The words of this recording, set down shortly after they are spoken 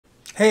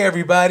Hey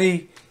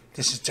everybody,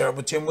 this is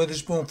Terrible Tim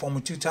Witherspoon, former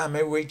two-time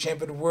heavyweight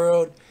champion of the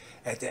world.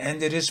 At the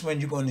end of this one,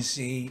 you're going to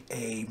see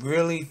a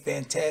really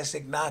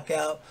fantastic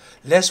knockout.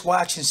 Let's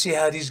watch and see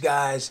how these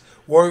guys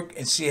work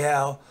and see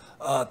how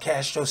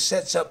Castro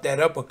sets up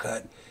that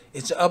uppercut.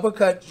 It's an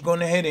uppercut, it's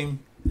going to hit him.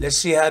 Let's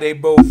see how they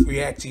both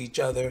react to each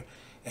other,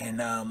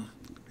 and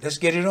let's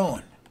get it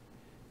on.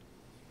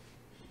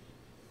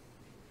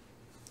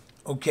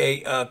 Okay,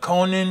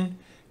 Conan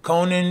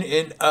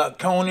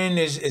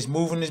is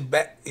moving his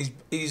back.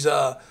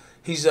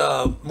 He's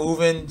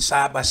moving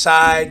side by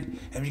side,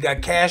 and you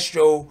got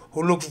Castro,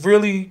 who looks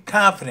really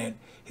confident.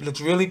 He looks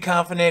really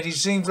confident. He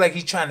seems like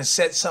he's trying to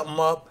set something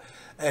up,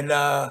 and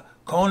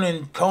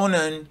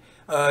Conan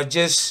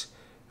just,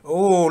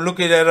 oh, look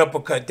at that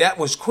uppercut. That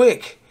was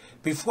quick.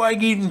 Before I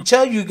can even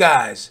tell you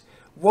guys,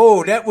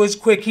 whoa, that was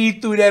quick. He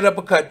threw that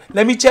uppercut.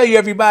 Let me tell you,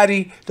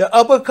 everybody, the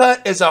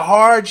uppercut is a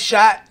hard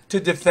shot to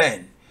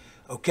defend.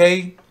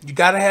 Okay, you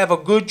got to have a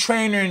good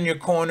trainer in your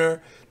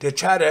corner to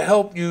try to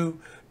help you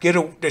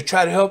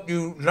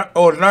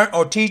learn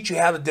or teach you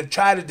how to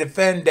try to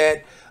defend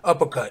that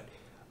uppercut.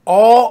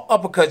 All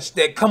uppercuts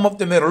that come up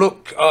the middle.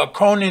 Look,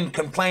 Conan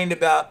complained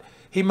about,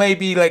 he may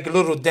be like a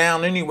little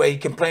down anyway. He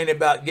complained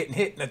about getting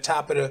hit in the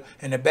top of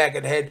in the back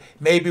of the head.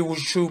 Maybe it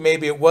was true,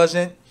 maybe it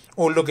wasn't.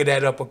 Oh, look at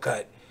that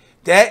uppercut.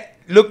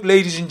 Look,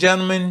 ladies and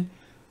gentlemen,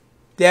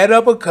 that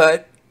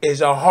uppercut is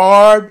a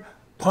hard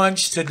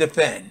punch to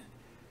defend.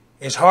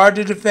 It's hard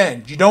to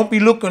defend. You don't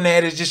be looking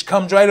at it. It just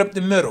comes right up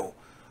the middle.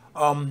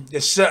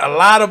 There's a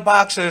lot of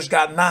boxers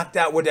got knocked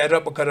out with that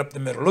uppercut up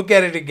the middle. Look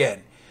at it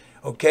again.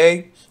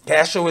 Okay?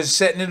 Castro is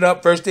setting it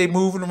up. First they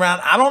moving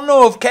around. I don't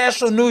know if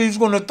Castro knew he was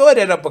going to throw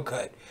that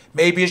uppercut.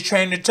 Maybe his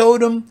trainer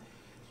told him.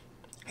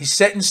 He's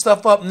setting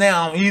stuff up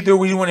now. Either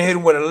we want to hit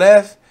him with a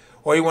left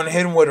or you want to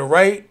hit him with a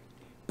right.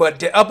 But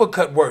the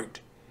uppercut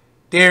worked.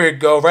 There it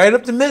go. Right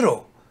up the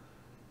middle.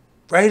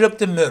 Right up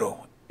the middle.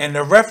 And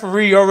the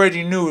referee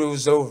already knew it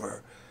was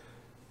over.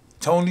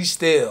 Tony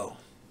Steele.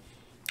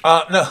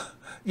 No.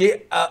 Yeah,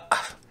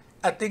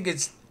 I think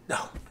it's...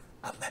 No,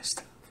 I messed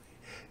up.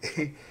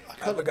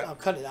 I'll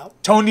cut it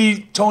out.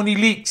 Tony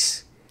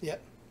Leaks.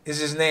 Yep. Is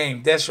his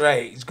name. That's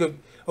right. He's good.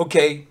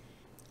 Okay.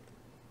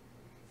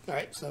 All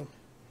right, so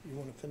you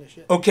want to finish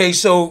it? Okay,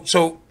 so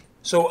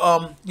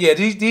yeah,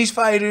 these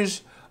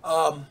fighters,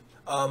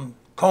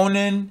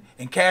 Conan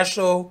and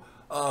Castro,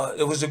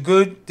 it was a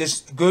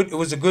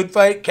good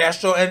fight.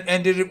 Castro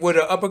ended it with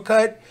an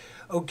uppercut.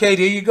 Okay,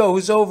 there you go.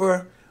 It's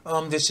over.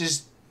 This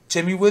is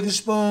Timmy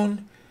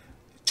Witherspoon,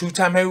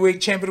 two-time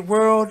heavyweight champion of the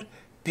world.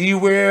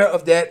 Beware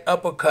of that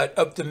uppercut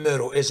up the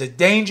middle. It's a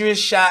dangerous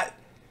shot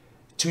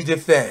to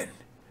defend.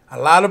 A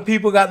lot of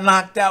people got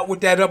knocked out with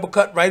that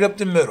uppercut right up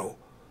the middle.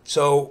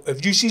 So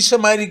if you see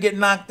somebody get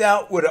knocked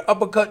out with an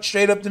uppercut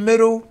straight up the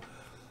middle,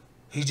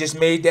 he just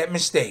made that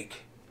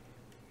mistake.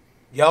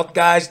 Y'all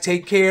guys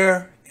take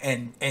care.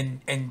 And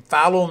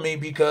follow me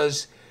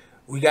because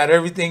we got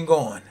everything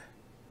going.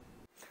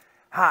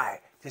 Hi,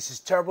 this is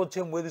Terrible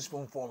Tim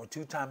Witherspoon, former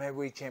two-time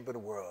heavyweight champion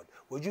of the world.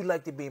 Would you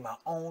like to be my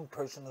own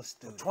personal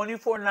student? For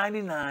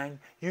 $24.99,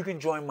 you can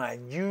join my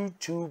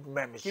YouTube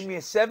membership. Give me a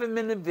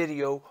 7-minute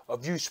video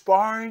of you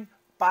sparring,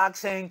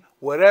 boxing,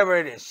 whatever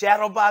it is,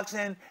 shadow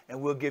boxing,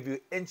 and we'll give you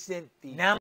instant feedback. Now